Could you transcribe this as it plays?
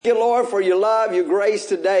Thank you, Lord, for your love, your grace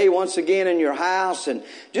today once again in your house. And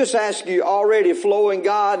just ask you already flowing,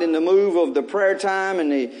 God, in the move of the prayer time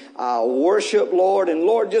and the worship, Lord. And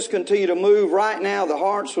Lord, just continue to move right now. The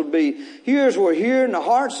hearts would be, ears were here and the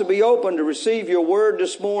hearts would be open to receive your word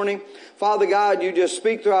this morning. Father God, you just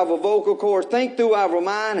speak through our vocal cords. Think through our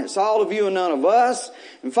mind. It's all of you and none of us.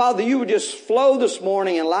 And Father, you would just flow this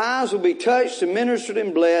morning and lives will be touched and ministered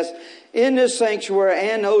and blessed in this sanctuary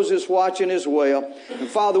and those that's watching as well. And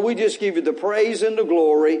Father, we just give you the praise and the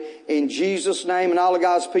glory in Jesus' name. And all of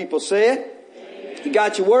God's people said, amen. You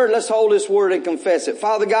got your word? Let's hold this word and confess it.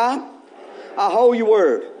 Father God, I hold your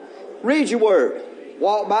word. Read your word.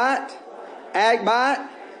 Walk by it. Act by it.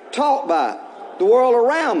 Talk by it. The world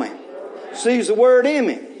around me sees the word in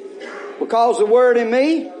me. Because the word in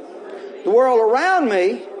me, the world around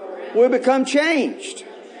me will become changed.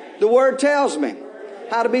 The word tells me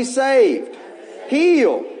how to be saved,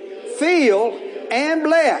 healed, filled, and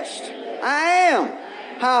blessed. I am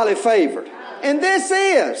highly favored. And this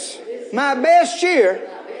is my best year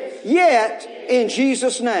yet in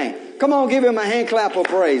Jesus' name. Come on, give him a hand clap of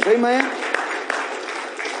praise. Amen.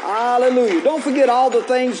 Hallelujah. Don't forget all the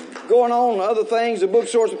things going on, other things, the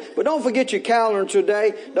bookstores. But don't forget your calendar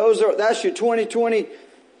today. That's your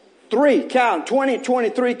 2023 calendar,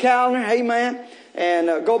 2023 calendar. Amen.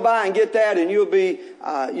 And go by and get that, and you'll be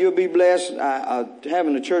blessed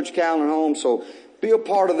having the church calendar home. So be a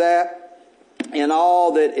part of that and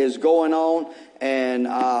all that is going on. And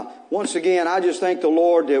once again, I just thank the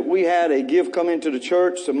Lord that we had a gift come into the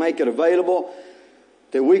church to make it available,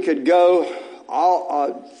 that we could go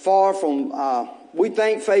far from. We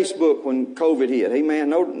thank Facebook when COVID hit.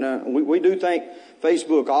 Amen. We do thank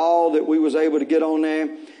Facebook all that we was able to get on there.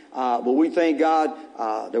 But we thank God,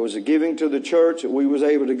 there was a giving to the church that we was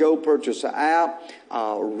able to go purchase an app,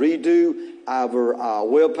 redo our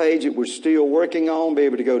web page that we're still working on, be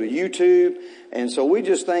able to go to YouTube. And so we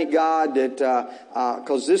just thank God that,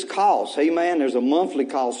 cause this costs, amen, there's a monthly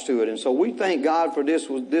cost to it. And so we thank God for this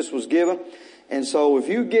was given. And so if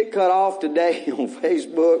you get cut off today on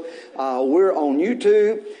Facebook, we're on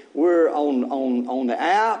YouTube, we're on the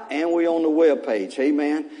app, and we're on the web page.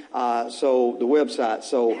 Amen. So the website.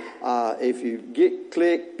 So if you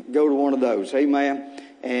go to one of those. Amen.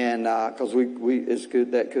 And because it's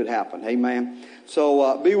good that could happen. Amen.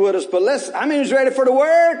 So be with us. But how many is ready for the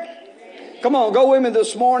word? Come on, go with me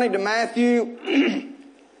this morning to Matthew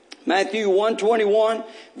 1:21.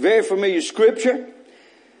 Very familiar scripture.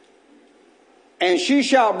 And she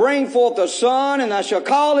shall bring forth a son, and I shall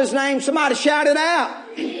call his name. Somebody shout it out.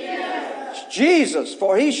 Jesus. Jesus,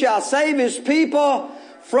 for he shall save his people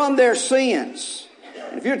from their sins.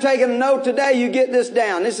 And if you're taking a note today, you get this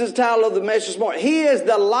down. This is the title of the message this morning. He is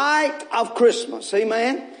the light of Christmas.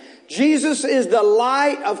 Amen. Jesus is the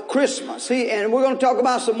light of Christmas. And we're going to talk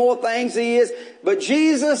about some more things he is. But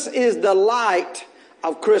Jesus is the light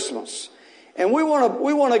of Christmas. And we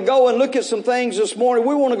want to go and look at some things this morning.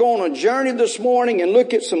 We want to go on a journey this morning and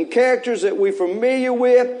look at some characters that we're familiar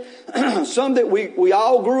with, some that we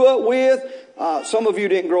all grew up with. Some of you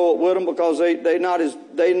didn't grow up with them because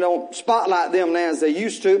they don't spotlight them now as they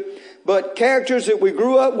used to. But characters that we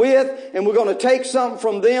grew up with, and we're going to take something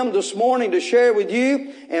from them this morning to share with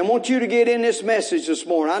you, and want you to get in this message this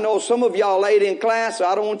morning. I know some of y'all late in class, so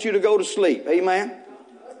I don't want you to go to sleep. Amen.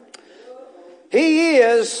 He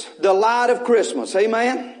is the light of Christmas.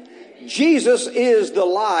 Amen. Jesus is the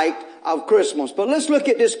light of Christmas. But let's look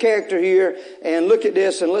at this character here and look at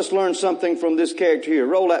this and let's learn something from this character here.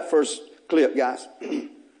 Roll that first clip, guys.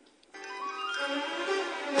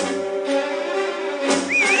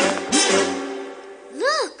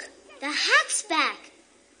 Look, the hack's back.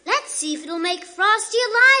 Let's see if it'll make Frosty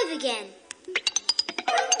alive again.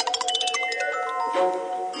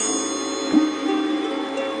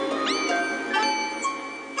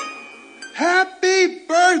 Happy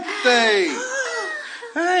birthday!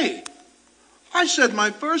 Hey, I said my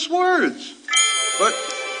first words. But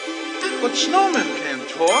snowmen can't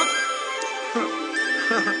talk.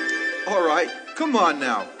 All right, come on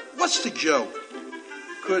now. What's the joke?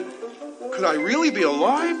 Could I really be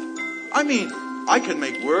alive? I mean, I can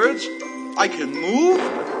make words. I can move.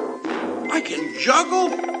 I can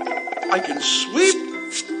juggle. I can sweep.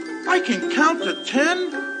 I can count to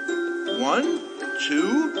 10. 1,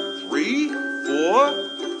 2, 3, 4,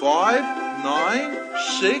 5, 9,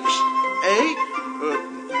 6, 8.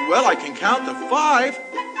 Well, I can count to 5.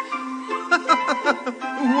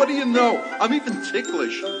 What do you know? I'm even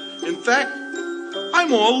ticklish. In fact,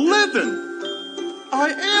 I'm all living.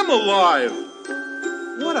 I am alive.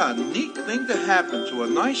 What a neat thing to happen to a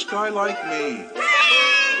nice guy like me.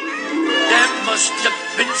 There must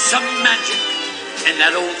have been some magic and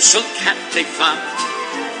that old silk hat they found.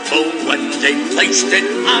 But when they placed it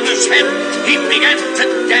on his head, he began to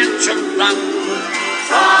dance around.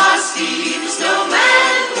 Frosty the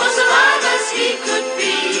snowman was alive as he could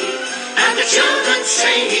be, and the children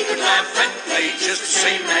say he could laugh and play just the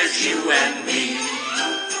same as you and me.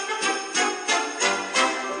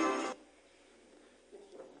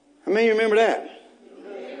 How many of you remember that?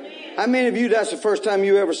 How many of you, that's the first time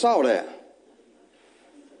you ever saw that?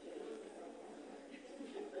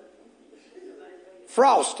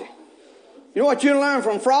 Frosty. You know what you learn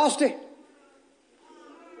from Frosty?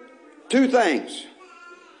 Two things.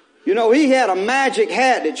 You know, he had a magic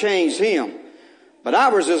hat that changed him. But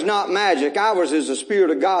ours is not magic. Ours is the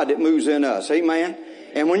Spirit of God that moves in us. Amen.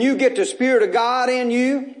 And when you get the Spirit of God in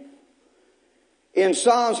you, in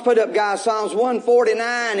Psalms, put up guys, Psalms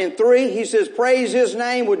 149 and 3, he says, praise his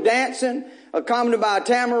name with dancing, accompanied by a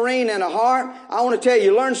tambourine and a harp. I want to tell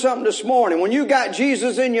you, learn something this morning. When you got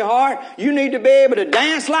Jesus in your heart, you need to be able to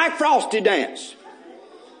dance like Frosty danced.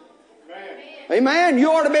 Amen. You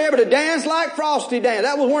ought to be able to dance like Frosty danced.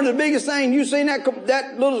 That was one of the biggest things. You seen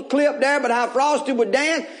that little clip there, but how Frosty would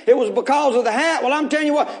dance? It was because of the hat. Well, I'm telling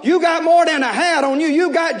you what, you got more than a hat on you.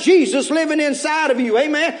 You got Jesus living inside of you.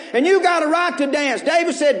 Amen. And you got a right to dance.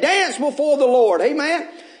 David said, dance before the Lord. Amen.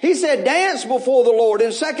 He said, dance before the Lord.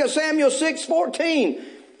 In 2 Samuel 6:14,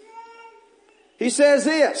 he says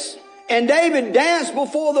this, and David danced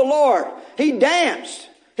before the Lord. He danced.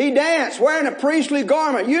 He danced wearing a priestly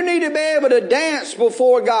garment. You need to be able to dance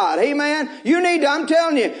before God. Amen. I'm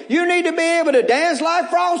telling you, you need to be able to dance like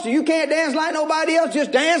Frosty. You can't dance like nobody else.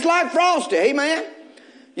 Just dance like Frosty. Amen.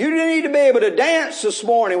 You need to be able to dance this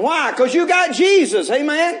morning. Why? Because you got Jesus.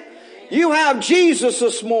 Amen. You have Jesus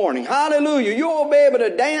this morning. Hallelujah. You will be able to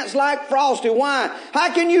dance like Frosty. Why?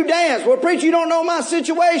 How can you dance? Well, preacher, you don't know my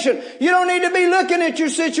situation. You don't need to be looking at your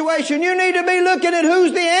situation. You need to be looking at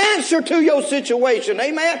who's the answer to your situation.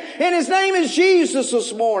 Amen. And his name is Jesus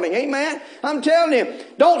this morning. Amen. I'm telling you,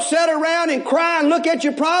 don't sit around and cry and look at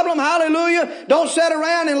your problem. Hallelujah. Don't sit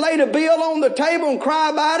around and lay the bill on the table and cry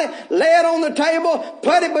about it. Lay it on the table.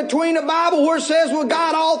 Put it between the Bible where it says, with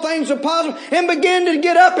God all things are possible, and begin to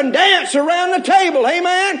get up and dance around the table.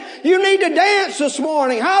 Amen. You need to dance this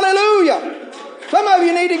morning. Hallelujah. Some of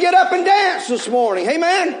you need to get up and dance this morning.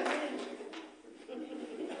 Amen.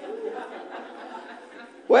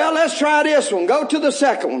 Well, let's try this one. Go to the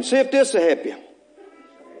second one. See if this will help you.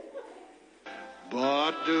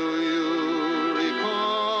 But do you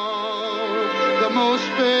recall the most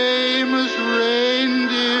famous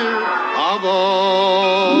reindeer of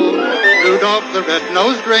all? Rudolph the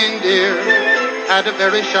red-nosed reindeer had a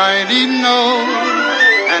very shiny nose,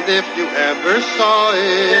 and if you ever saw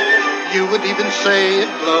it, you would even say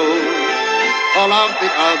it glowed. All of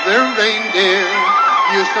the other reindeer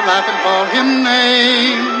used to laugh and call him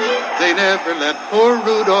names. They never let poor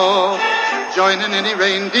Rudolph join in any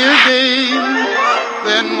reindeer game.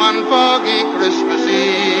 Then one foggy Christmas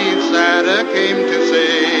Eve, Santa came to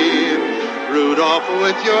say, Rudolph,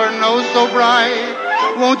 with your nose so bright,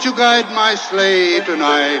 won't you guide my sleigh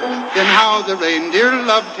tonight? Then how the reindeer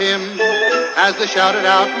loved him as they shouted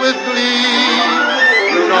out with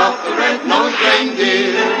glee, Rudolph the red-nosed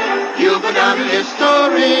reindeer, you'll go down in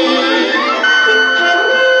history.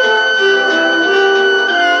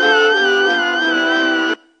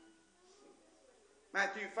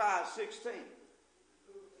 Matthew 5:16.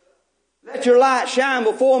 Let your light shine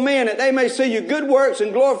before men that they may see your good works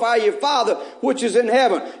and glorify your Father which is in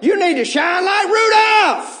heaven. You need to shine like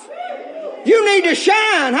Rudolph. You need to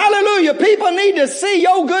shine. Hallelujah. People need to see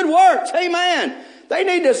your good works. Amen. They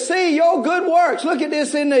need to see your good works. Look at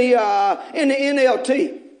this in the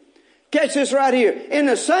NLT. Catch this right here. In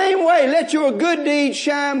the same way, let your good deeds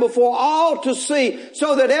shine before all to see,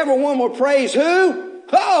 so that everyone will praise who?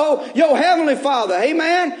 Oh, your heavenly Father.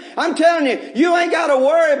 Amen. I'm telling you, you ain't got to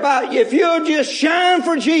worry about, if you'll just shine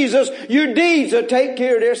for Jesus, your deeds will take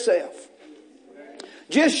care of themselves.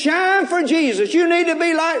 Just shine for Jesus. You need to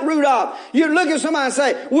be like Rudolph. You look at somebody and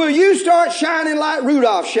say, will you start shining like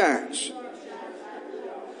Rudolph shines?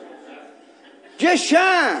 Just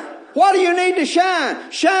shine. What do you need to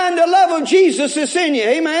shine? Shine the love of Jesus that's in you.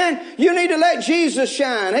 Amen. You need to let Jesus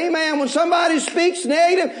shine. Amen. When somebody speaks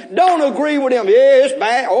negative, don't agree with them. Yeah, it's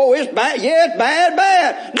bad. Oh, it's bad. Yeah, it's bad,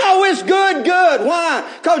 bad. No, it's good, good. Why?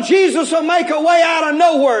 Because Jesus will make a way out of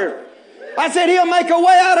nowhere. I said he'll make a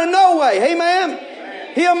way out of no way. Amen.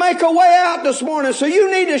 He'll make a way out this morning. So you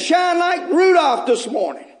need to shine like Rudolph this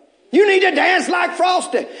morning. You need to dance like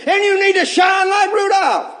Frosty. And you need to shine like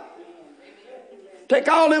Rudolph. Take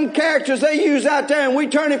all them characters they use out there and we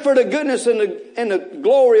turn it for the goodness and the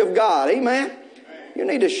glory of God. Amen. You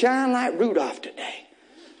need to shine like Rudolph today.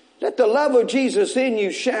 Let the love of Jesus in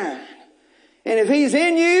you shine. And if He's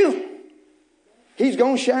in you, He's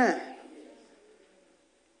going to shine.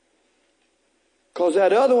 Because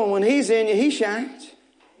that other one, when He's in you, He shines.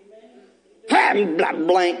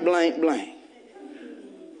 Blank, blank, blank.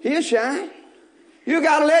 He'll shine. You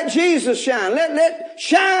got to let Jesus shine. Let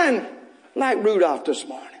shine like Rudolph this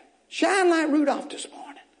morning. Shine like Rudolph this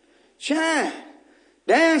morning. Shine.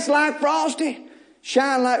 Dance like Frosty.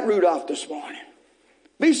 Shine like Rudolph this morning.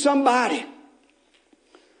 Be somebody.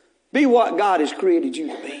 Be what God has created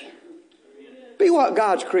you to be. Be what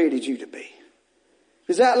God's created you to be.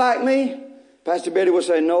 Is that like me? Pastor Betty would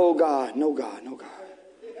say, no God, no God, no God.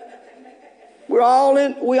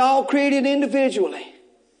 We all created individually.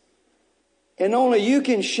 And only you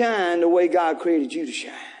can shine the way God created you to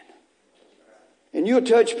shine. And you'll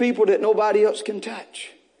touch people that nobody else can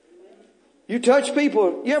touch. You touch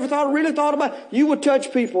people, you ever really thought about it? You will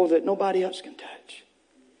touch people that nobody else can touch.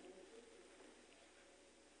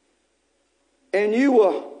 And you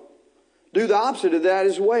will do the opposite of that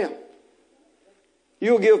as well.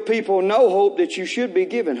 You'll give people no hope that you should be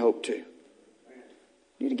giving hope to. You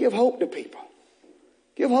need to give hope to people.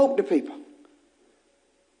 Give hope to people.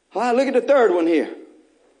 All right, look at the third one here.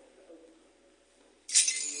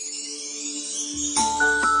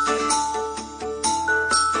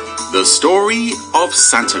 The story of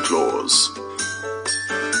Santa Claus.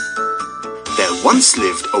 There once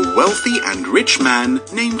lived a wealthy and rich man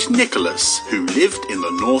named Nicholas who lived in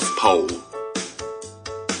the North Pole.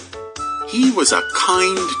 He was a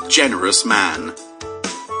kind, generous man.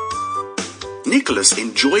 Nicholas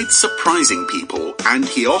enjoyed surprising people, and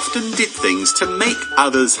he often did things to make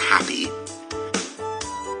others happy.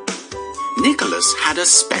 Nicholas had a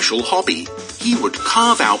special hobby. He would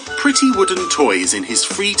carve out pretty wooden toys in his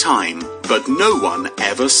free time, but no one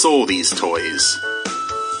ever saw these toys.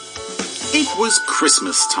 It was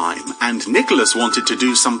Christmas time, and Nicholas wanted to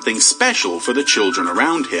do something special for the children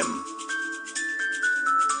around him.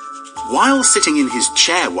 While sitting in his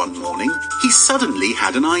chair one morning, he suddenly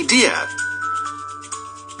had an idea.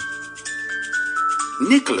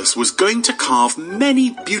 Nicholas was going to carve many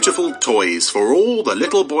beautiful toys for all the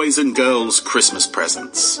little boys and girls' Christmas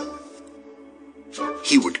presents.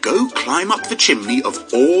 He would go climb up the chimney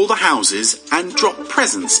of all the houses and drop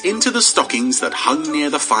presents into the stockings that hung near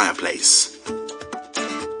the fireplace. Santa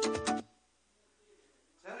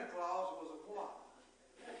Claus was a what?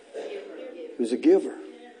 He was a giver.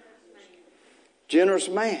 Generous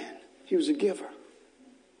man. He was a giver.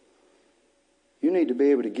 You need to be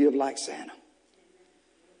able to give like Santa.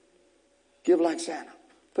 Give like Santa.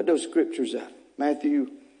 Put those scriptures up. Matthew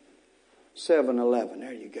 7:11.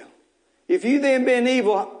 There you go. If you then being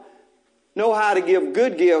evil know how to give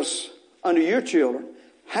good gifts unto your children,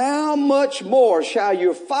 how much more shall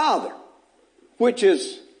your Father, which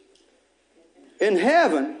is in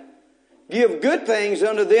heaven, give good things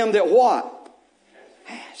unto them that what?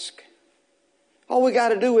 Ask. All we got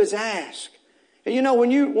to do is ask. And you know, when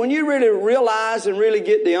you really realize and really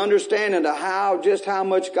get the understanding of just how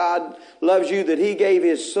much God loves you, that He gave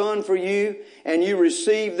His Son for you, and you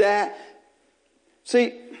receive that.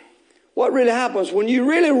 See, what really happens when you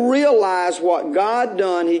really realize what God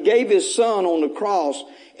done, He gave His Son on the cross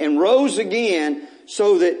and rose again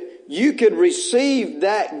so that you could receive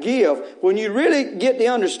that gift. When you really get the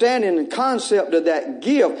understanding and concept of that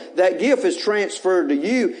gift is transferred to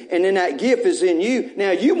you, and then that gift is in you. Now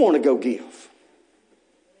you want to go give.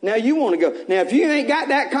 Now you want to go. Now if you ain't got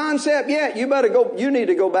that concept yet, you need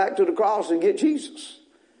to go back to the cross and get Jesus.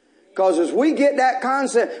 Because as we get that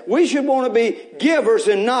concept, we should want to be givers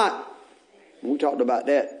and not, we talked about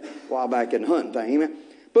that a while back in the hunting thing, amen?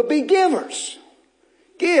 But be givers.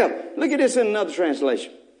 Give. Look at this in another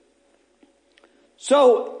translation.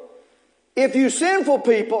 So, if you sinful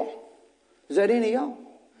people, is that any of y'all?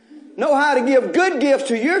 Know how to give good gifts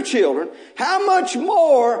to your children, how much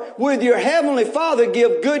more will your heavenly Father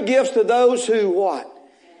give good gifts to those who what?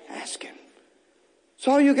 Ask Him.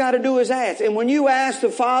 So all you got to do is ask. And when you ask the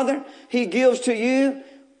Father, He gives to you,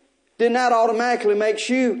 then that automatically makes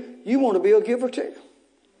you want to be a giver too.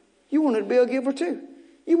 You want to be a giver too.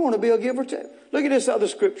 You want to be a giver too. Look at this other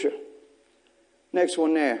scripture. Next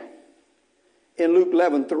one there. In Luke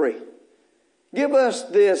 11:3. Give us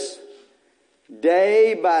this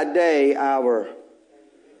day by day our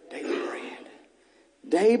daily bread.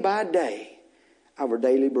 Day by day our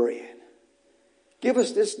daily bread. Give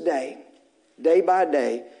us this day by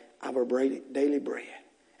day our daily bread.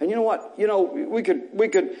 And you know what? You know, we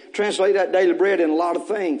could translate that daily bread in a lot of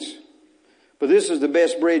things. But this is the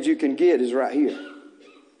best bread you can get is right here.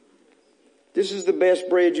 This is the best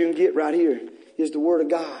bread you can get right here. is the Word of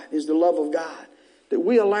God, is the love of God, that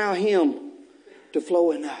we allow Him to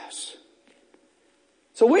flow in us.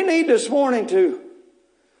 So we need this morning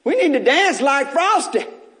we need to dance like Frosty.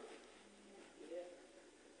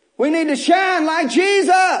 We need to shine like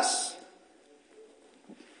Jesus.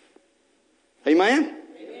 Amen?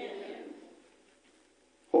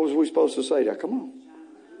 What was we supposed to say there? Come on.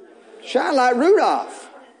 Shine like Rudolph.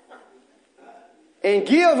 And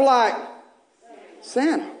give like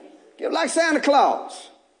Santa. Give like Santa Claus.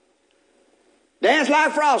 Dance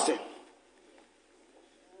like Frosty.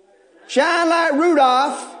 Shine like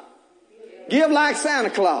Rudolph. Give like Santa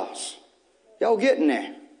Claus. Y'all getting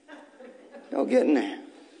there? Y'all getting there?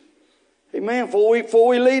 Amen. Before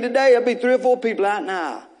we leave today, there'll be 3 or 4 people out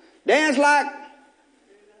now. Dance like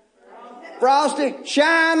Frosty.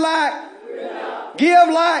 Shine like. Give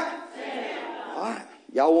like. All right.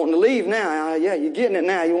 Y'all wanting to leave now. Yeah, you're getting it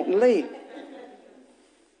now. You wanting to leave.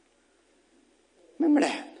 Remember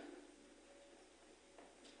that.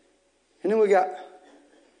 And then we got,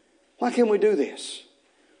 why can't we do this?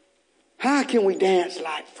 How can we dance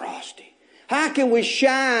like Frosty? How can we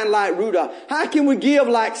shine like Rudolph? How can we give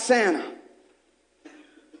like Santa?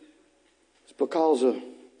 It's because of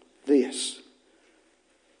this.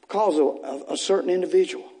 Because of a certain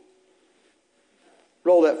individual.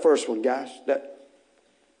 Roll that first one, guys.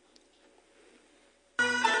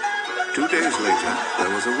 2 days later,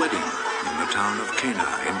 there was a wedding in the town of Cana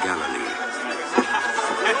in Galilee.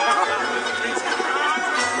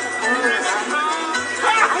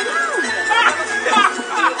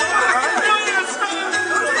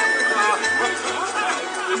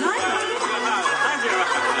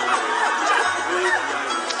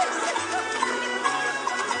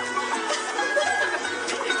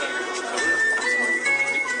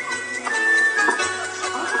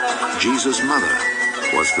 Jesus' mother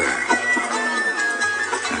was there.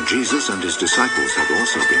 And Jesus and his disciples had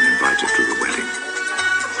also been invited to the wedding.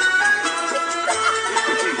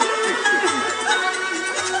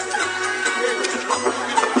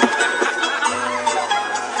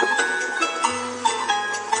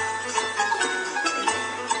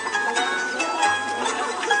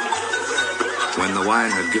 When the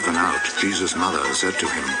wine had given out, Jesus' mother said to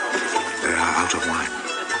him, "They are out of wine."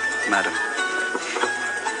 "Madam,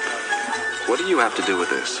 what do you have to do with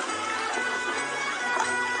this?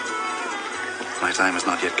 My time has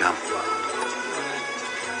not yet come."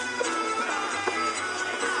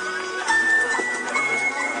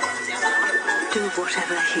 Do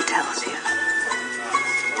whatever he tells you.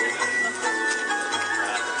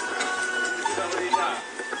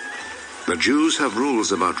 The Jews have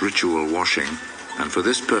rules about ritual washing, and for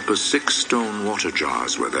this purpose 6 stone water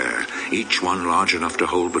jars were there, each one large enough to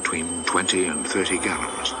hold between 20 and 30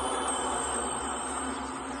 gallons.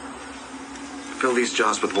 Fill these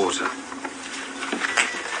jars with water.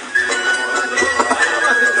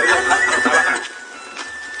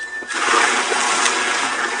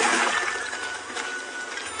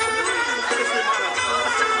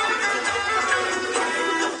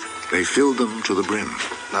 They filled them to the brim.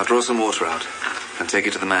 Now draw some water out and take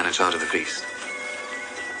it to the man in charge of the feast.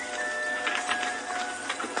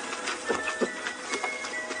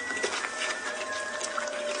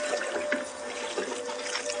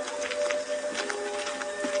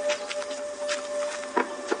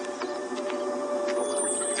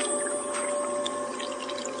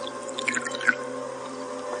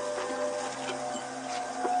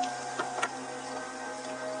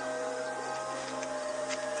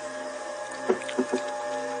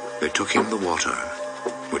 They took him the water,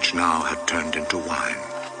 which now had turned into wine,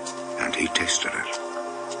 and he tasted it.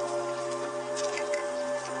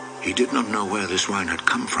 He did not know where this wine had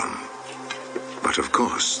come from, but of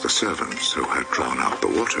course the servants who had drawn out the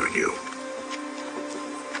water knew.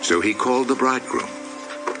 So he called the bridegroom.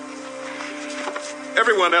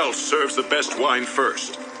 Everyone else serves the best wine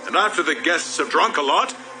first, and after the guests have drunk a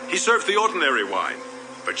lot, he serves the ordinary wine.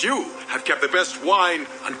 But you have kept the best wine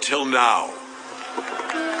until now.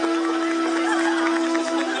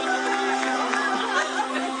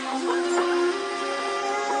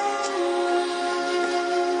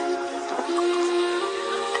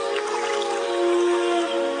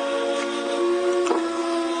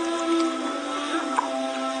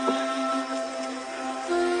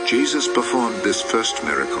 Jesus performed this first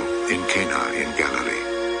miracle in Cana in Galilee.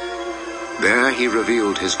 There he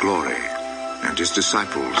revealed his glory, and his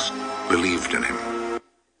disciples believed in him.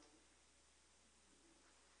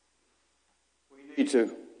 We need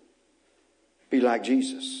to be like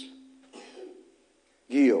Jesus.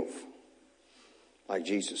 Give like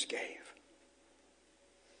Jesus gave.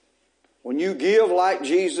 When you give like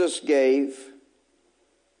Jesus gave,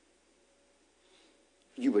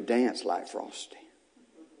 you would dance like Frosty.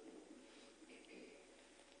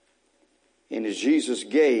 And as Jesus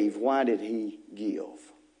gave, why did he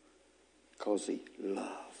give? Because he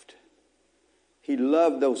loved. He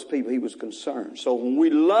loved those people. He was concerned. So when we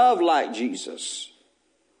love like Jesus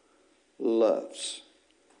loves,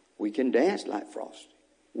 we can dance like Frosty.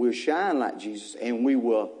 We'll shine like Jesus, and we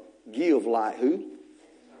will give like who?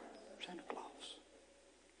 Santa Claus.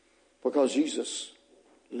 Because Jesus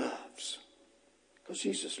loves. Because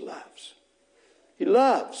Jesus loves. He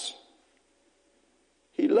loves.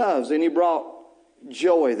 He loves, and he brought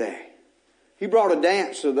joy there. He brought a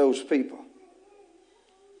dance to those people.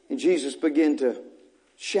 And Jesus began to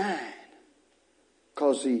shine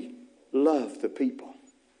because he loved the people.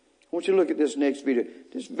 I want you to look at this next video.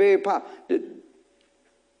 This is very powerful.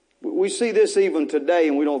 We see this even today,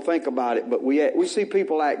 and we don't think about it, but we see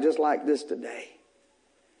people act just like this today.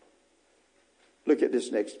 Look at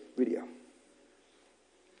this next video.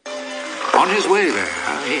 On his way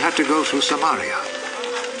there, he had to go through Samaria.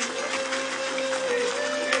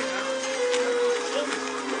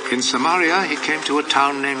 In Samaria, he came to a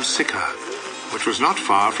town named Sychar, which was not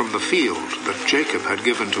far from the field that Jacob had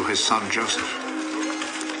given to his son Joseph.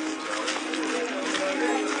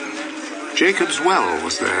 Jacob's well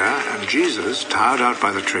was there, and Jesus, tired out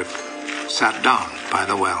by the trip, sat down by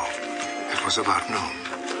the well. It was about noon.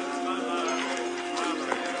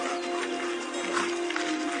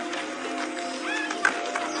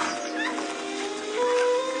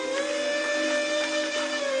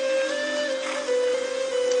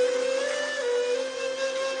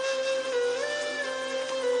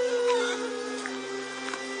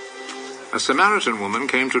 A Samaritan woman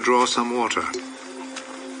came to draw some water.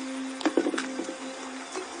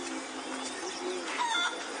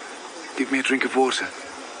 Give me a drink of water.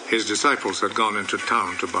 His disciples had gone into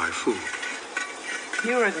town to buy food.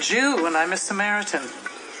 You're a Jew and I'm a Samaritan.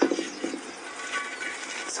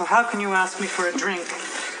 So how can you ask me for a drink?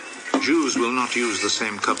 Jews will not use the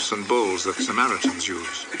same cups and bowls that Samaritans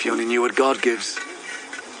use. If you only knew what God gives,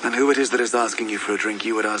 and who it is that is asking you for a drink,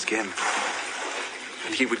 you would ask him.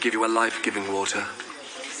 And he would give you a life-giving water.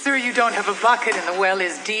 Sir, you don't have a bucket and the well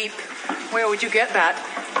is deep. Where would you get that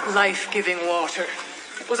life-giving water?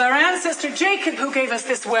 It was our ancestor Jacob who gave us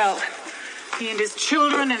this well. He and his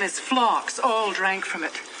children and his flocks all drank from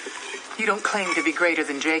it. You don't claim to be greater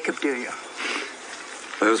than Jacob, do you?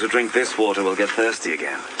 Those who drink this water will get thirsty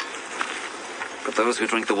again. But those who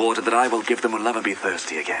drink the water that I will give them will never be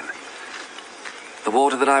thirsty again. The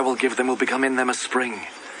water that I will give them will become in them a spring,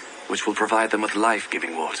 which will provide them with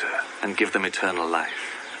life-giving water and give them eternal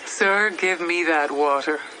life. Sir, give me that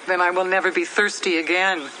water. Then I will never be thirsty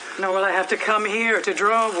again, nor will I have to come here to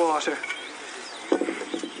draw water.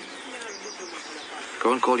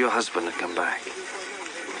 Go and call your husband and come back.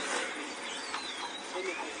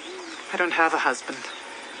 I don't have a husband.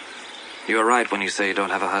 You are right when you say you don't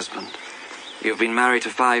have a husband. You've been married to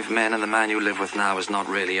 5 men, and the man you live with now is not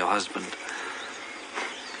really your husband.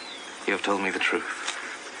 You have told me the truth.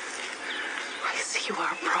 I see you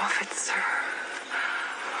are a prophet, sir.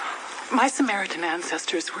 My Samaritan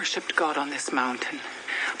ancestors worshipped God on this mountain.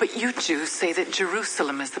 But you Jews say that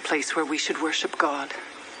Jerusalem is the place where we should worship God.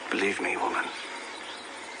 Believe me, woman.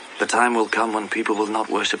 The time will come when people will not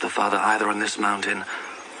worship the Father either on this mountain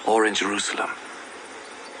or in Jerusalem.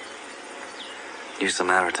 You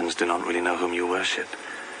Samaritans do not really know whom you worship.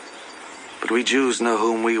 But we Jews know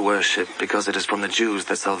whom we worship because it is from the Jews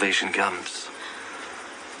that salvation comes.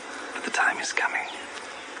 But the time is coming.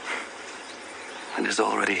 And is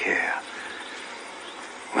already here.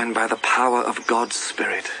 When by the power of God's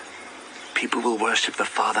Spirit, people will worship the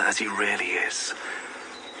Father as he really is,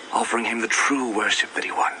 offering him the true worship that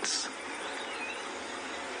he wants.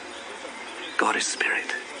 God is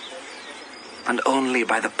Spirit. And only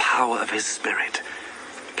by the power of his Spirit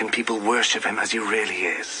can people worship him as he really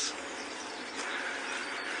is.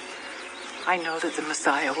 I know that the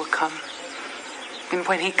Messiah will come. And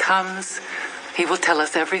when he comes, he will tell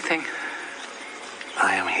us everything.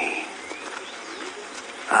 I am he.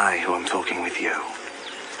 I who am talking with you.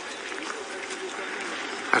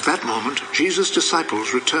 At that moment, Jesus'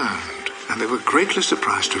 disciples returned, and they were greatly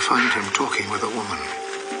surprised to find him talking with a woman.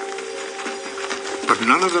 But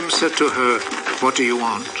none of them said to her, "What do you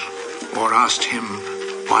want?" or asked him,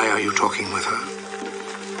 "Why are you talking with her?"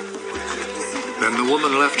 Then the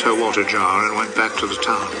woman left her water jar and went back to the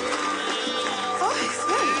town.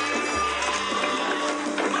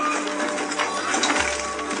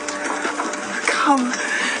 Come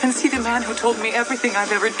and see the man who told me everything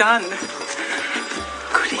I've ever done.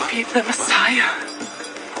 Could he be the Messiah?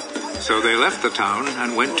 So they left the town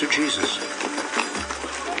and went to Jesus.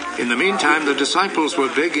 In the meantime, the disciples were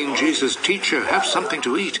begging Jesus, "Teacher, have something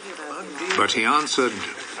to eat." But he answered,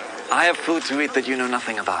 "I have food to eat that you know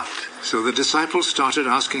nothing about." So the disciples started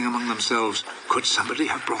asking among themselves, could somebody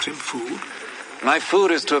have brought him food? "My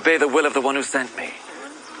food is to obey the will of the one who sent me,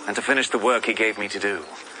 and to finish the work he gave me to do.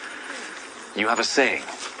 You have a saying,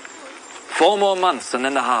 4 more months and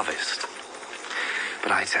then the harvest.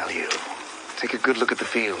 But I tell you, take a good look at the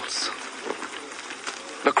fields.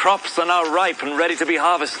 The crops are now ripe and ready to be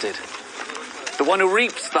harvested. The one who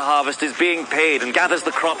reaps the harvest is being paid and gathers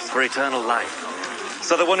the crops for eternal life.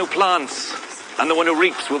 So the one who plants and the one who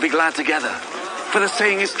reaps will be glad together. For the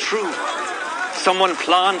saying is true. Someone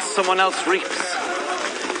plants, someone else reaps.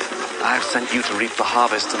 I have sent you to reap the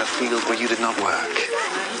harvest in a field where you did not work.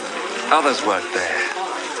 Others worked there,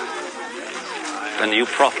 and you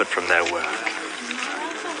profit from their work."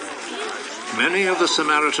 Many of the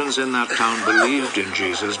Samaritans in that town believed in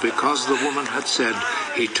Jesus because the woman had said,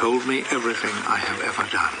 "He told me everything I have ever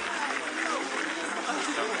done."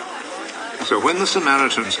 So when the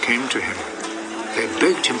Samaritans came to him, they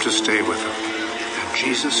begged him to stay with them, and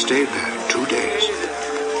Jesus stayed there 2 days.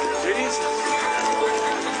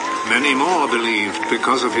 Many more believed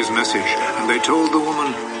because of his message, and they told the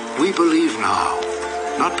woman, "We believe now,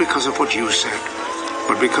 not because of what you said,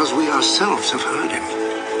 but because we ourselves have heard him,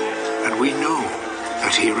 and we know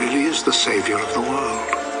that he really is the Savior of the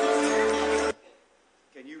world."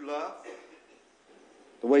 Can you love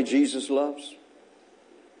the way Jesus loves?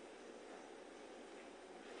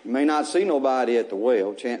 You may not see nobody at the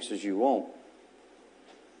well, chances you won't.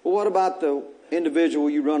 But what about the individual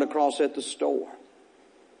you run across at the store?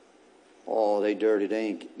 Oh, they dirty.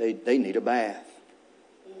 They need a bath.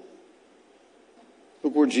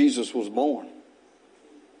 Look where Jesus was born.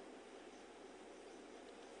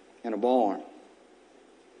 In a barn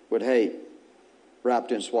with hay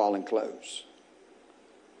wrapped in swaddling clothes.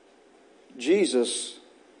 Jesus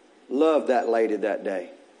loved that lady that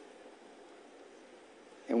day.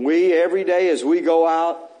 And we, every day as we go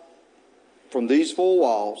out from these 4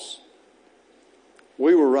 walls,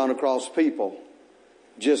 we will run across people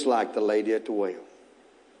just like the lady at the well.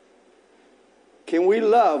 Can we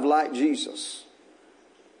love like Jesus?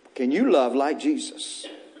 Can you love like Jesus?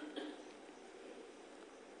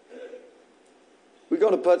 We're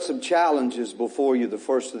going to put some challenges before you the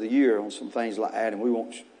first of the year on some things like that, and we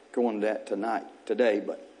won't go into that today,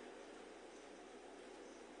 but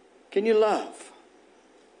can you love?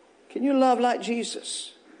 Can you love like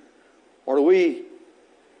Jesus? Or do we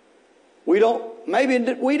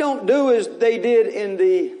don't do as they did in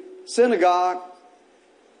the synagogue,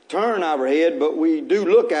 turn our head, but we do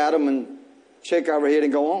look at them and shake our head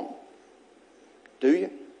and go on. Do you?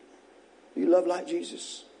 Do you love like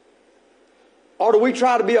Jesus? Or do we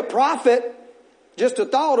try to be a prophet? Just a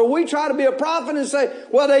thought. Or we try to be a prophet and say,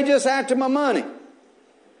 well, they just after my money.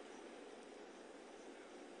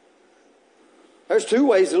 There's 2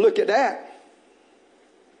 ways to look at that.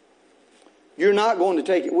 You're not going to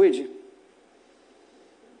take it with you.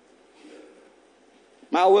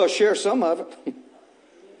 Might well share some of it.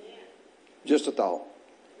 Just a thought.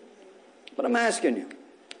 But I'm asking you.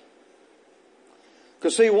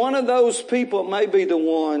 Because see, one of those people may be the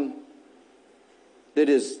one that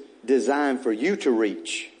is designed for you to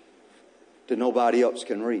reach that nobody else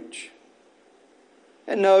can reach.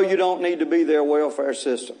 And no, you don't need to be their welfare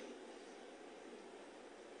system.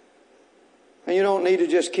 And you don't need to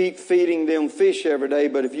just keep feeding them fish every day,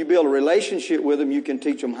 but if you build a relationship with them, you can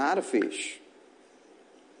teach them how to fish.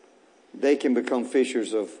 They can become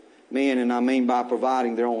fishers of men, and I mean by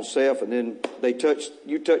providing their own self, and then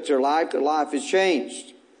you touch their life is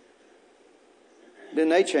changed. Then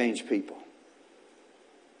they change people.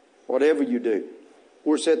 Whatever you do.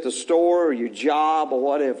 Whether it's at the store or your job or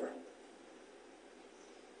whatever.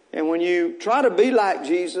 And when you try to be like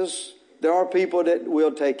Jesus, there are people that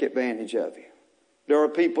will take advantage of you. There are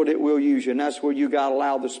people that will use you, and that's where you got to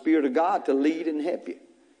allow the Spirit of God to lead and help you.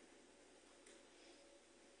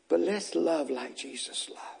 But let's love like Jesus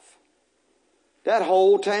loved. That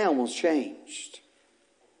whole town was changed.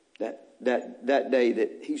 That day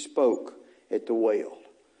that he spoke at the well.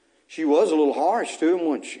 She was a little harsh to him,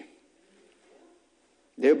 wasn't she?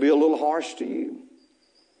 They'll be a little harsh to you.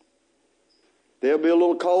 They'll be a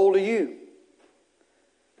little cold to you.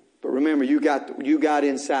 But remember, you got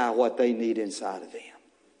inside what they need inside of them.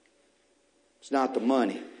 It's not the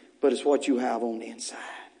money, but it's what you have on the inside.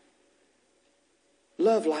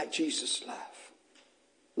 Love like Jesus loved.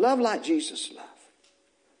 Love like Jesus loved.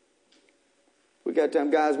 We got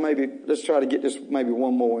time, guys. Maybe let's try to get this. Maybe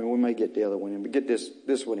one more, and we may get the other one in. But get this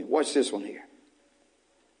one in. Watch this one here.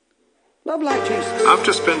 Love like Jesus.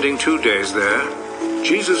 After spending 2 days there,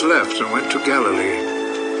 Jesus left and went to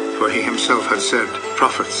Galilee, for he himself had said,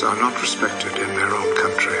 prophets are not respected in their own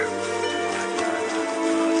country.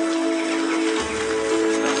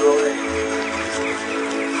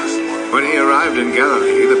 When he arrived in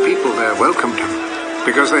Galilee, the people there welcomed him,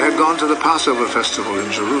 because they had gone to the Passover festival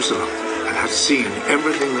in Jerusalem and had seen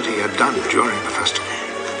everything that he had done during the festival.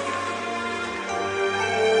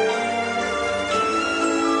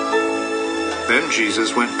 Then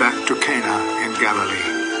Jesus went back to Cana in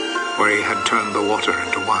Galilee, where he had turned the water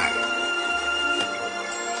into wine.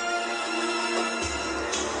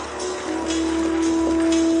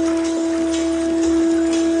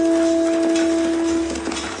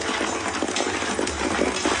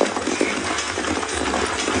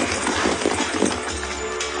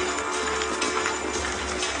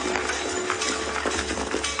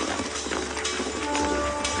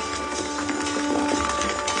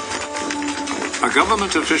 A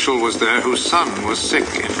government official was there whose son was sick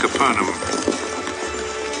in Capernaum.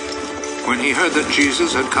 When he heard that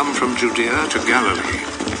Jesus had come from Judea to Galilee,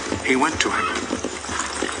 he went to him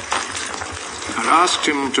and asked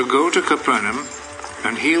him to go to Capernaum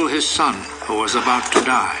and heal his son who was about to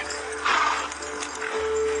die.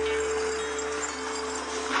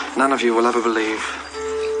 None of you will ever believe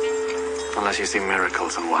unless you see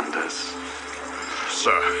miracles and wonders.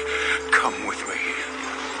 Sir, come with me.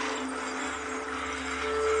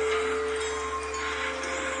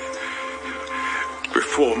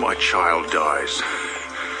 Before my child dies.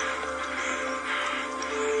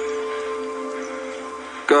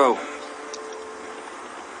 Go.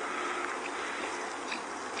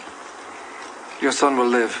 Your son will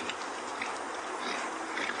live.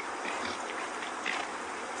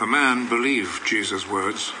 The man believed Jesus'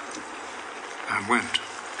 words and went.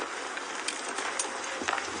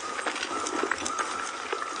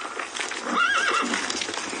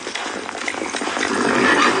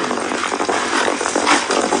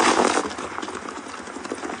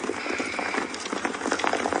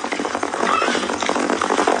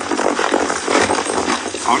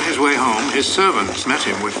 On his way home, his servants met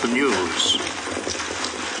him with the news.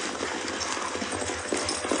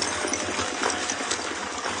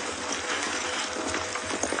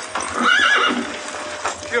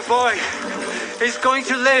 Your boy is going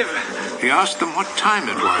to live. He asked them what time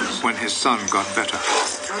it was when his son got better.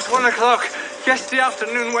 It was 1 o'clock yesterday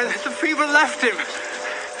afternoon when the fever left him.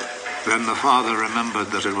 Then the father remembered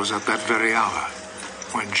that it was at that very hour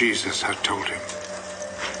when Jesus had told him,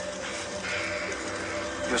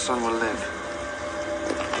 your son will live.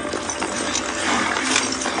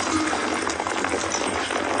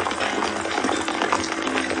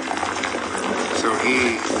 So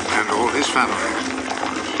he and all his family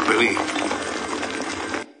believed.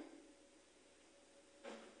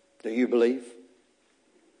 Do you believe?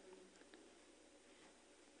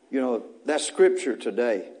 You know, that scripture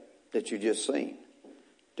today that you just seen.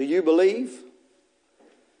 Do you believe?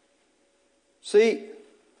 See,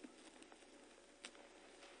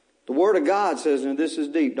 the Word of God says, and this is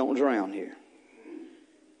deep, don't drown here.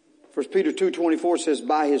 1 Peter 2:24 says,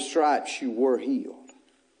 by His stripes you were healed.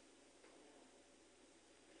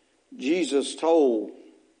 Jesus told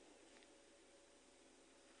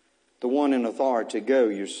the one in authority, go,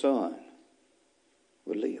 your son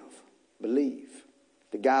will live. Believe.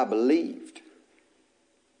 The guy believed.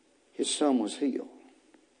 His son was healed.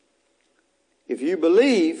 If you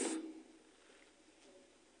believe,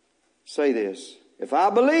 say this. If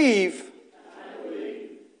I believe,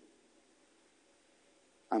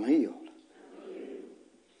 I'm healed.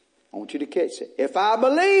 I want you to catch it. If I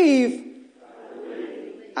believe,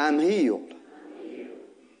 I'm healed.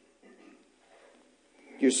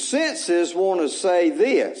 Your senses want to say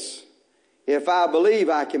this. If I believe,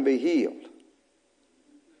 I can be healed.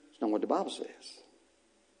 That's not what the Bible says.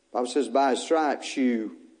 The Bible says, by His stripes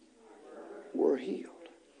you were healed.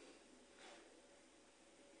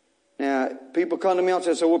 Now, people come to me and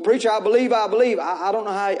say, well, preacher, I believe. I don't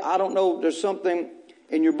know how, I don't know, there's something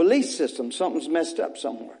in your belief system. Something's messed up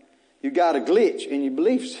somewhere. You got a glitch in your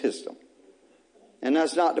belief system. And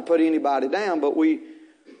that's not to put anybody down, but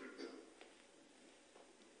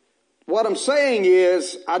what I'm saying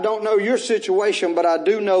is, I don't know your situation, but I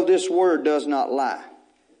do know this word does not lie.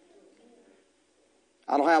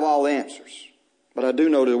 I don't have all the answers, but I do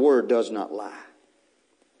know the word does not lie.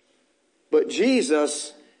 But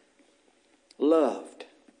Jesus loved.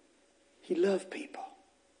 He loved people.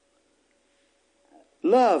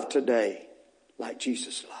 Love today like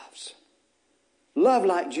Jesus loves. Love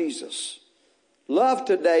like Jesus. Love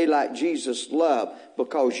today like Jesus loved,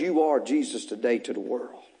 because you are Jesus today to the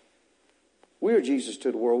world. We're Jesus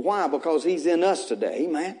to the world. Why? Because He's in us today.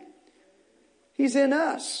 Amen. He's in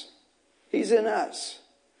us. He's in us.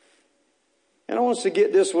 And I want us to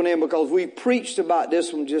get this one in because we preached about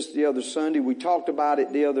this one just the other Sunday. We talked about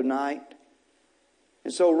it the other night.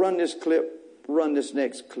 And so run this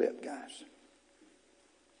next clip, guys.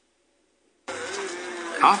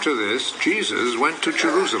 After this, Jesus went to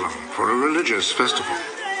Jerusalem for a religious festival.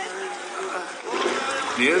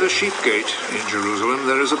 Near the sheep gate in Jerusalem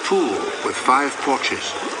there is a pool with 5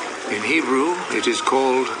 porches. In Hebrew it is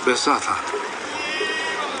called Besatha.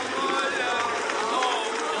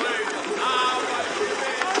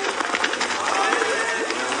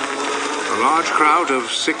 A large crowd of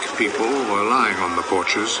sick people were lying on the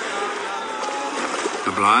porches.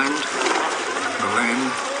 The blind, the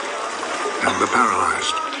lame, and the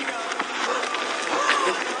paralyzed.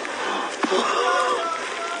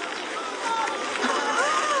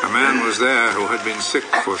 A man was there who had been sick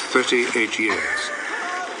for 38 years.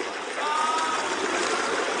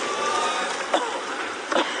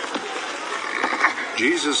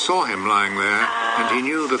 Jesus saw him lying there, and he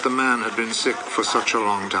knew that the man had been sick for such a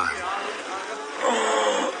long time.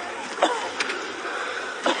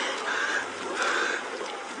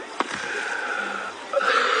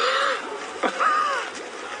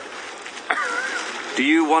 Do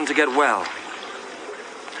you want to get well?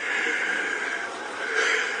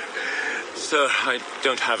 Sir, I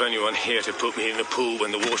don't have anyone here to put me in the pool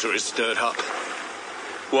when the water is stirred up.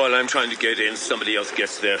 While I'm trying to get in, somebody else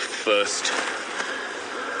gets there first.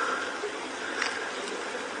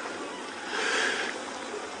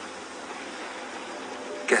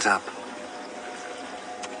 Get up.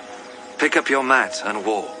 Pick up your mat and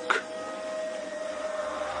walk.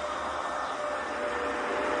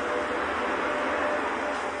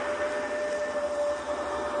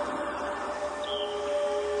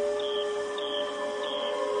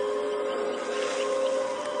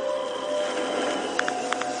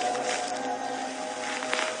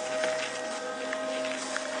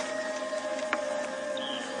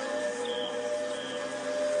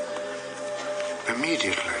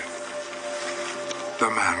 Immediately, the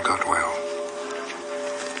man got well.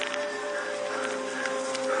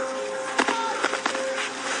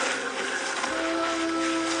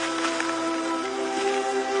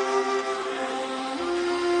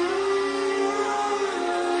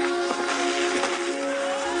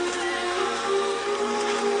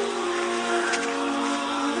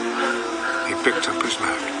 He picked up his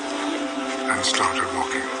mat and started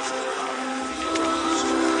walking.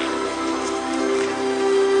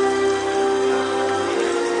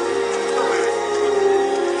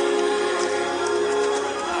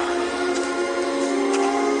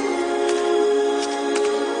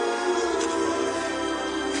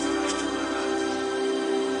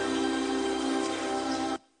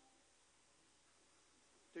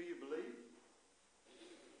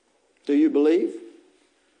 Do you believe?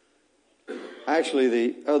 Actually,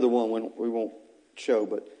 the other one we won't show,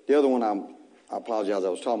 but the other one I apologize, I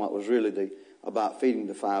was talking about was really about feeding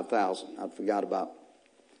the 5,000. I forgot about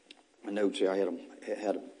my notes here. I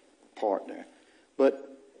had a part there.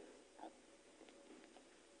 But,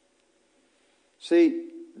 see,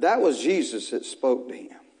 that was Jesus that spoke to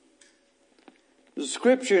him. The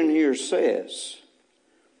scripture in here says,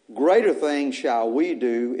 greater things shall we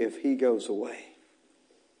do if he goes away.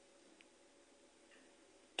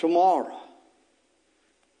 Tomorrow,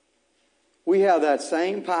 we have that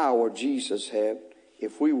same power Jesus had.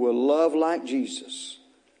 If we will love like Jesus,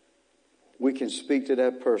 we can speak to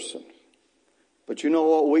that person. But you know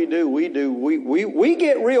what we do? We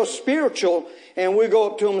get real spiritual and we go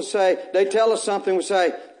up to them and say, they tell us something, we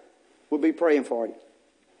say, we'll be praying for you.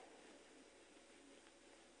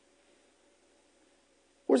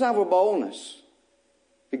 Where's our boldness?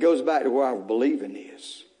 It goes back to where our believing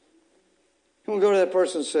is. And we go to that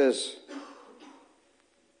person and says,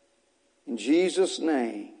 in Jesus'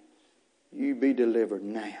 name, you be delivered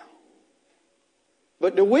now.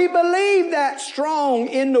 But do we believe that strong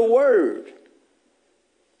in the Word?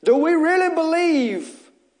 Do we really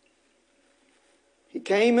believe He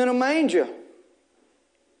came in a manger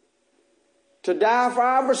to die for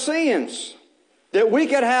our sins, that we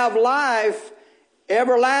could have life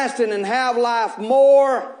everlasting and have life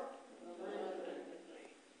more?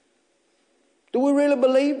 Do we really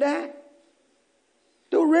believe that?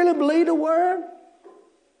 Do we really believe the Word?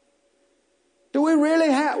 Do we really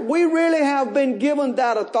have been given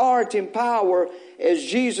that authority and power as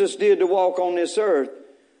Jesus did to walk on this earth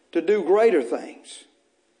to do greater things?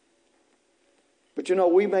 But you know,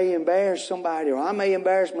 we may embarrass somebody, or I may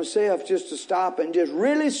embarrass myself just to stop and just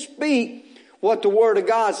really speak what the Word of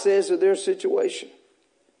God says to their situation.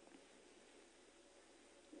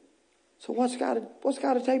 So what's got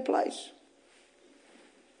to take place?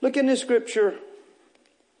 Look in this scripture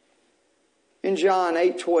in John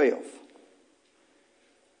 8:12.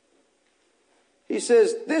 He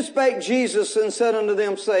says, Then spake Jesus and said unto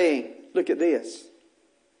them, saying, look at this.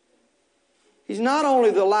 He's not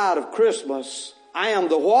only the light of Christmas, I am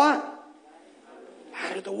the what?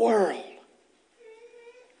 Light of the world.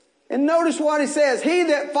 And notice what he says. He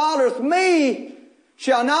that followeth me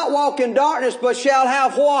shall not walk in darkness, but shall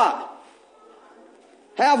have what?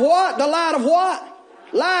 Have what? The light of what?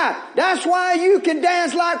 Light. That's why you can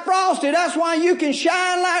dance like Frosty. That's why you can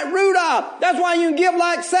shine like Rudolph. That's why you can give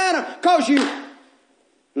like Santa. Because you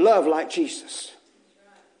love like Jesus.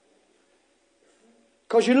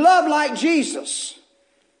 Because you love like Jesus.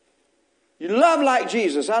 You love like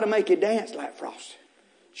Jesus. How to make you dance like Frosty.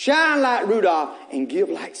 Shine like Rudolph and give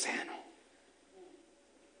like Santa.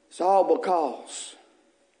 It's all because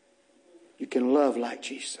you can love like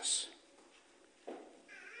Jesus.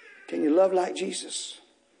 Can you love like Jesus?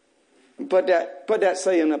 And put that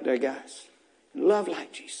saying up there, guys. Love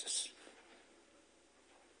like Jesus.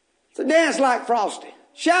 So dance like Frosty.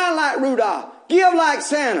 Shine like Rudolph. Give like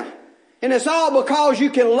Santa. And it's all because you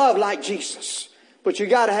can love like Jesus. But you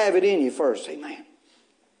got to have it in you first. Amen.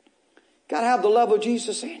 Got to have the love of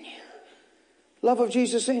Jesus in you. Love of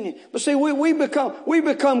Jesus in you. But see, we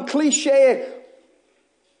become cliche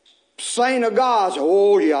saint of God.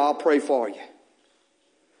 Oh yeah, I'll pray for you.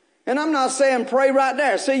 And I'm not saying pray right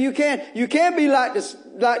there. See, you can't be like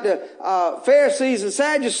the Pharisees and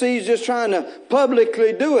Sadducees just trying to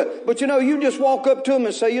publicly do it. But you just walk up to them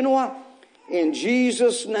and say, you know what? In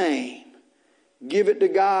Jesus' name, give it to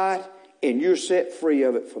God and you're set free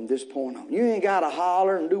of it from this point on. You ain't got to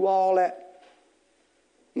holler and do all that.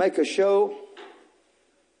 Make a show.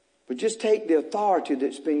 But just take the authority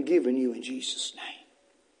that's been given you in Jesus'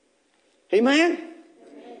 name. Amen?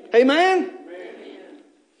 Amen? Amen?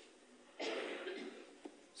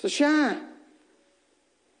 So shine.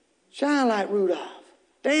 Shine like Rudolph.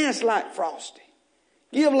 Dance like Frosty.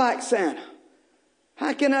 Give like Santa.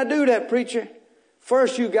 How can I do that, preacher?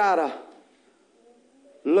 First you gotta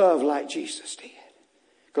love like Jesus did.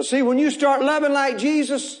 Because see, when you start loving like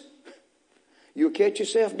Jesus, you'll catch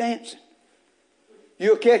yourself dancing.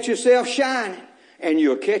 You'll catch yourself shining. And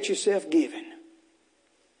you'll catch yourself giving.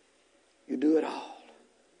 You do it all.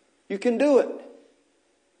 You can do it.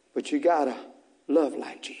 But you gotta love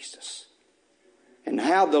like Jesus. And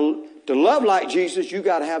to love like Jesus, you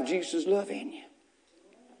gotta have Jesus' love in you.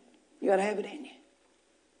 You gotta have it in you.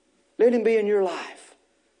 Let Him be in your life.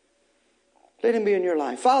 Let Him be in your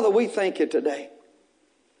life. Father, we thank you today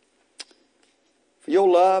for your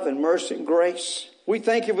love and mercy and grace. We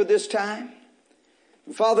thank you for this time.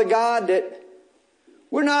 And Father God, that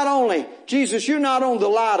we're not only, Jesus, you're not only the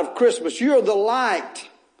light of Christmas. You're the light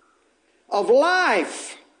of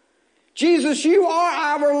life. Jesus, you are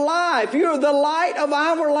our life. You're the light of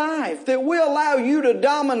our life, that we allow you to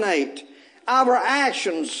dominate our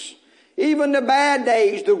actions. Even the bad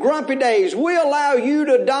days, the grumpy days, we allow you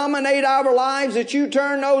to dominate our lives, that you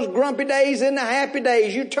turn those grumpy days into happy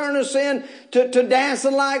days. You turn us to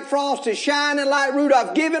dancing like Frosty, shining like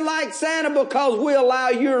Rudolph, giving like Santa, because we allow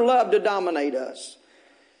your love to dominate us.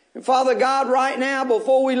 And Father God, right now,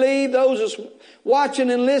 before we leave, those that's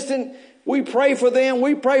watching and listening, we pray for them.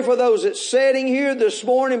 We pray for those that's sitting here this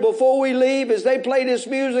morning before we leave. As they play this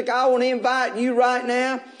music, I want to invite you right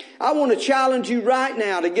now. I want to challenge you right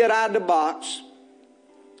now to get out of the box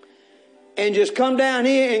and just come down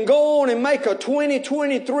here and go on and make a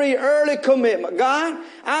 2023 early commitment. God,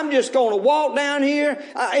 I'm just going to walk down here.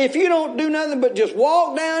 If you don't do nothing but just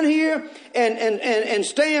walk down here and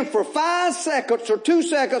stand for 5 seconds or 2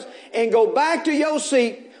 seconds and go back to your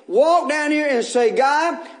seat. Walk down here and say,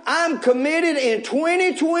 God, I'm committed in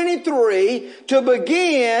 2023 to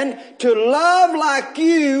begin to love like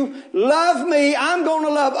you love me. I'm going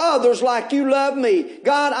to love others like you love me.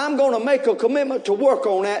 God, I'm going to make a commitment to work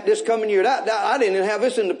on that this coming year. I didn't have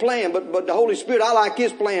this in the plan, but the Holy Spirit, I like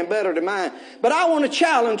His plan better than mine. But I want to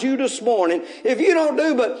challenge you this morning. If you don't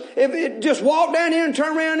do, just walk down here and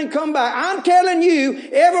turn around and come back. I'm telling you,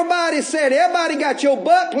 everybody got your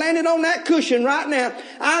butt planted on that cushion right now.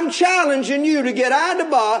 I'm challenging you to get out of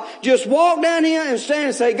the box. Just walk down here and stand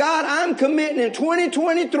and say, God, I'm committing in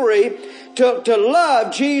 2023 to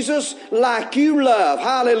love Jesus like you love.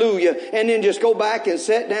 Hallelujah. And then just go back and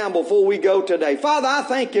sit down before we go today. Father, I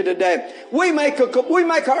thank you today. We make an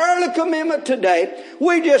early commitment today.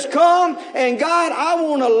 We just come and God, I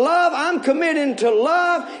want to love. I'm committing to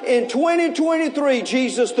love in 2023,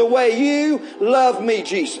 Jesus, the way you love me,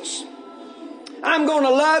 Jesus. I'm going to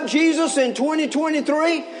love Jesus in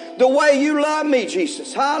 2023 the way you love me,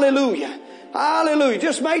 Jesus. Hallelujah. Hallelujah.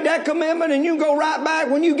 Just make that commitment and you go right back.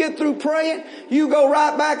 When you get through praying, you go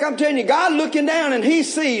right back. I'm telling you, God looking down and He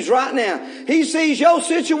sees right now. He sees your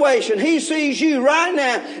situation. He sees you right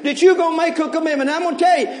now that you're going to make a commitment. I'm going to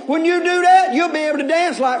tell you, when you do that, you'll be able to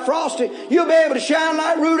dance like Frosty. You'll be able to shine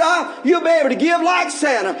like Rudolph. You'll be able to give like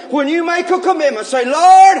Santa. When you make a commitment, say,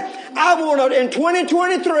 Lord, I want to, in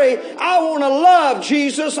 2023, I want to love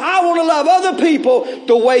Jesus. I want to love other people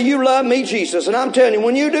the way you love me, Jesus. And I'm telling you,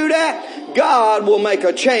 when you do that, God will make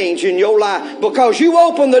a change in your life because you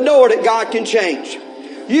open the door that God can change.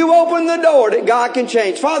 You open the door that God can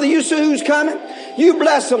change. Father, you see who's coming. You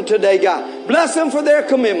bless them today, God. Bless them for their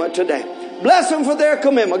commitment today. Bless them for their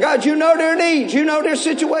commitment. God, you know their needs. You know their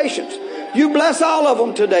situations. You bless all of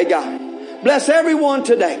them today, God. Bless everyone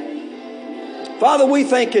today. Father, we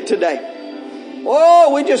thank you today.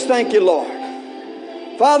 Oh, we just thank you, Lord.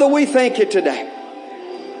 Father, we thank you today.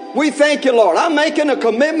 We thank you, Lord. I'm making a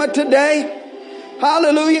commitment today.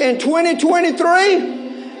 Hallelujah. In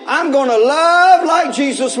 2023, I'm going to love like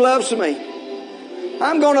Jesus loves me.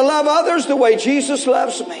 I'm going to love others the way Jesus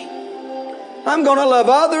loves me. I'm going to love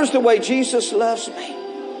others the way Jesus loves me.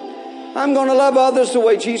 I'm going to love others the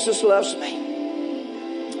way Jesus loves me.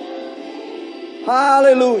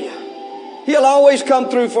 Hallelujah. He'll always come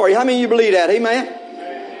through for you. How many of you believe that?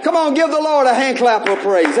 Amen. Come on, give the Lord a hand clap of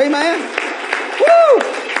praise. Amen. Woo!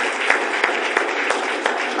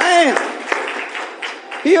 Man,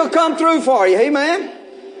 He'll come through for you. Amen.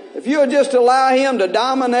 If you'll just allow Him to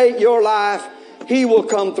dominate your life, He will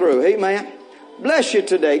come through. Amen. Bless you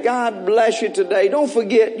today. God bless you today. Don't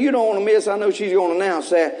forget, you don't want to miss, I know she's going to announce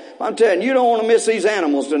that, but I'm telling you, you don't want to miss these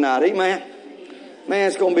animals tonight. Amen. Man,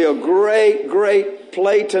 it's going to be a great, great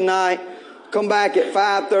play tonight. Come back at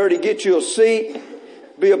 5:30, get you a seat,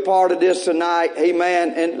 be a part of this tonight.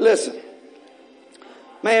 Amen. And listen,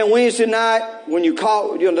 man, Wednesday night, when you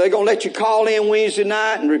call, they're going to let you call in Wednesday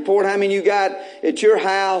night and report how many you got at your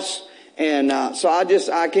house. And so I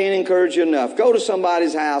can't encourage you enough. Go to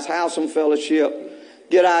somebody's house, have some fellowship,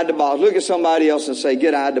 get out of the box. Look at somebody else and say,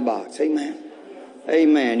 get out of the box. Amen.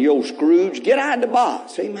 Amen. You old Scrooge, get out of the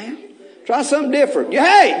box. Amen. Try something different.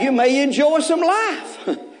 Hey, you may enjoy some life.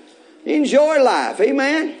 Enjoy life.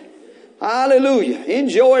 Amen. Hallelujah.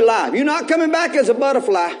 Enjoy life. You're not coming back as a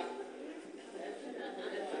butterfly.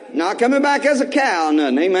 Not coming back as a cow or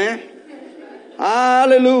nothing. Amen.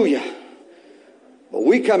 Hallelujah. But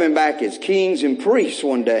we coming back as kings and priests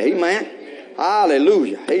one day. Amen.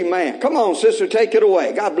 Hallelujah. Amen. Come on, sister, take it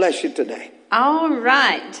away. God bless you today. All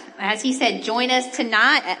right. As he said, join us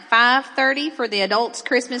tonight at 5:30 for the Adults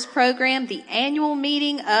Christmas program, the annual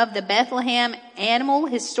meeting of the Bethlehem Animal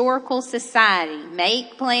Historical Society.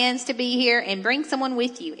 Make plans to be here and bring someone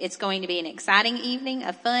with you. It's going to be an exciting evening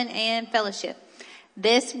of fun and fellowship.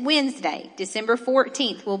 This Wednesday, December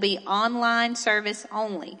 14th, will be online service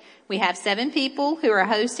only. We have 7 people who are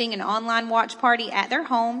hosting an online watch party at their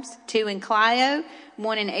homes, 2 in Clio,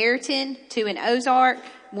 1 in Ayrton, 2 in Ozark,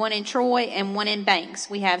 1 in Troy, and 1 in Banks.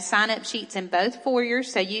 We have sign-up sheets in both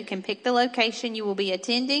foyers so you can pick the location you will be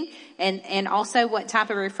attending and also what type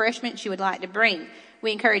of refreshments you would like to bring.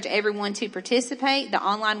 We encourage everyone to participate. The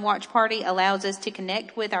online watch party allows us to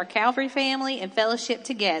connect with our Calvary family and fellowship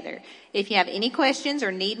together. If you have any questions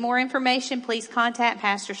or need more information, please contact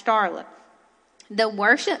Pastor Starla. The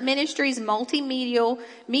Worship Ministries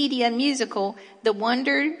multimedia musical, The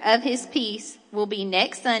Wonder of His Peace, will be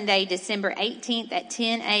next Sunday, December 18th at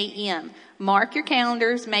 10 a.m. Mark your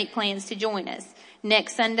calendars, make plans to join us.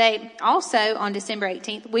 Next Sunday, also on December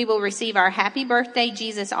 18th, we will receive our Happy Birthday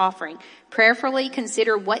Jesus offering. Prayerfully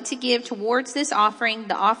consider what to give towards this offering.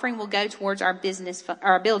 The offering will go towards our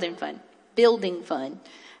building fund.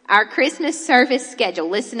 Our Christmas service schedule.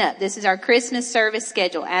 Listen up. This is our Christmas service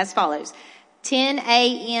schedule as follows. 10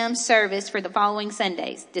 a.m. service for the following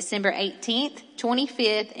Sundays, December 18th,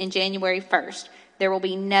 25th, and January 1st. There will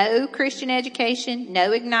be no Christian education,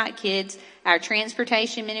 no Ignite Kids. Our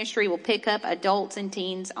transportation ministry will pick up adults and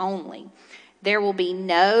teens only. There will be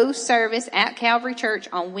no service at Calvary Church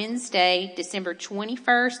on Wednesday, December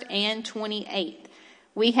 21st and 28th.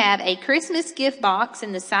 We have a Christmas gift box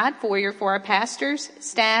in the side foyer for our pastors,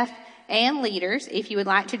 staff, and leaders. If you would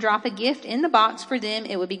like to drop a gift in the box for them,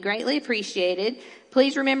 it would be greatly appreciated.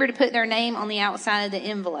 Please remember to put their name on the outside of the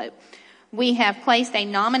envelope. We have placed a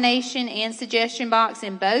nomination and suggestion box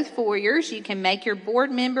in both foyers. You can make your board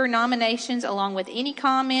member nominations along with any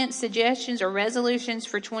comments, suggestions, or resolutions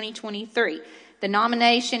for 2023. The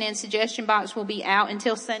nomination and suggestion box will be out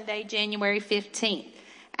until Sunday, January 15th.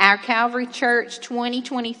 Our Calvary Church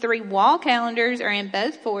 2023 wall calendars are in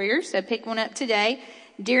both foyers, so pick one up today.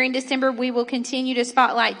 During December, we will continue to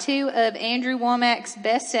spotlight 2 of Andrew Wommack's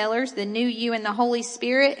bestsellers, The New You and the Holy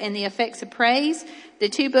Spirit and The Effects of Praise. The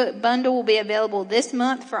 2-book bundle will be available this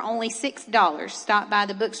month for only $6. Stop by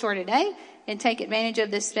the bookstore today and take advantage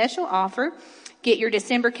of this special offer. Get your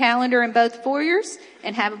December calendar in both foyers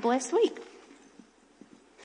and have a blessed week.